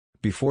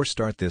Before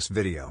start this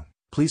video,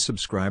 please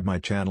subscribe my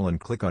channel and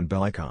click on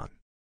bell icon.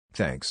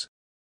 Thanks.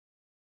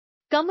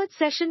 KMAT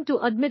Session to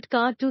Admit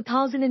Card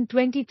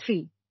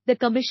 2023. The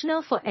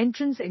Commissioner for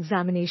Entrance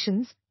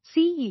Examinations,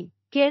 CE,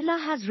 Kerala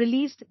has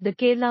released the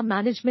Kerala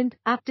Management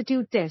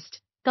Aptitude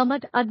Test,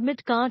 KMAT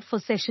Admit Card for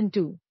Session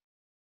 2.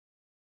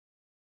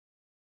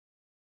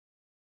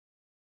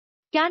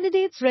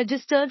 Candidates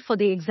registered for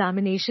the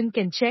examination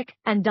can check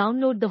and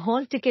download the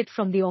hall ticket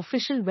from the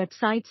official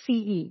website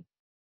CE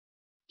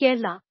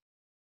Kerala.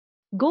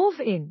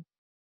 Gov.in.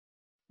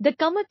 The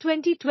KMAT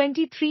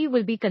 2023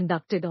 will be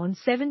conducted on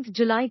 7th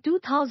July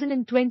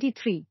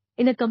 2023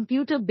 in a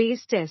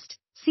computer-based test,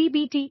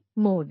 CBT,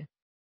 mode.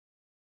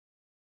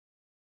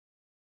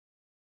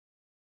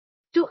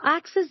 To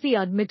access the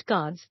admit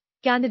cards,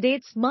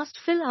 candidates must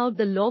fill out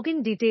the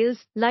login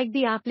details like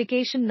the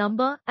application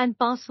number and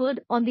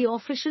password on the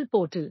official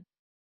portal.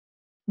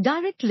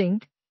 Direct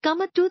link,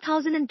 KMAT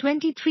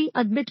 2023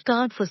 Admit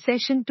Card for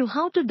Session 2.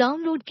 How to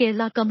download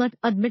Kerala KMAT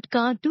Admit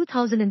Card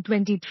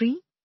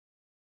 2023?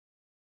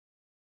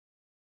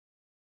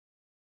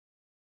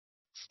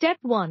 Step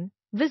 1.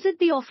 Visit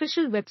the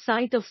official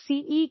website of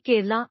CE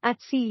Kerala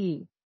at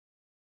CE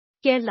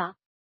Kerala.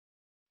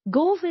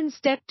 Gov.in.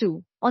 Step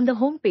 2. On the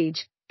home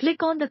page,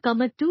 click on the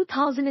KMAT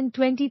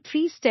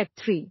 2023. Step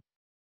 3.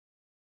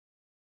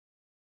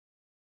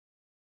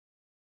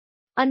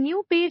 A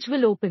new page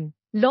will open.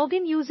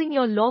 Login using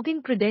your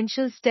login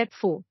credentials. Step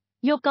 4.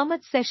 Your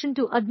KMAT Session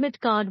to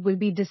Admit Card will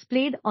be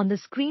displayed on the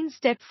screen.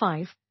 Step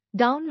 5.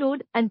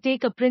 Download and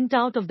take a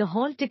printout of the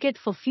hall ticket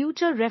for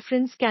future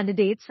reference.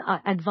 Candidates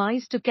are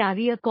advised to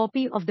carry a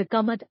copy of the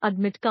KMAT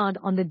Admit Card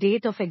on the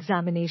date of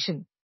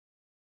examination.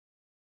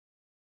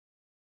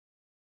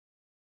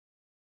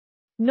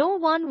 No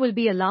one will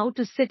be allowed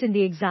to sit in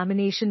the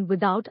examination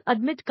without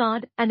admit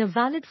card and a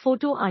valid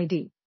photo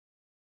ID.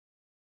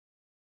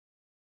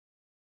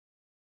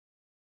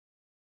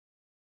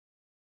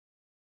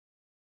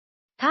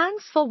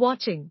 Thanks for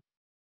watching.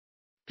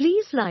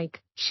 Please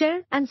like,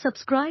 share and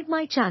subscribe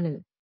my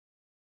channel.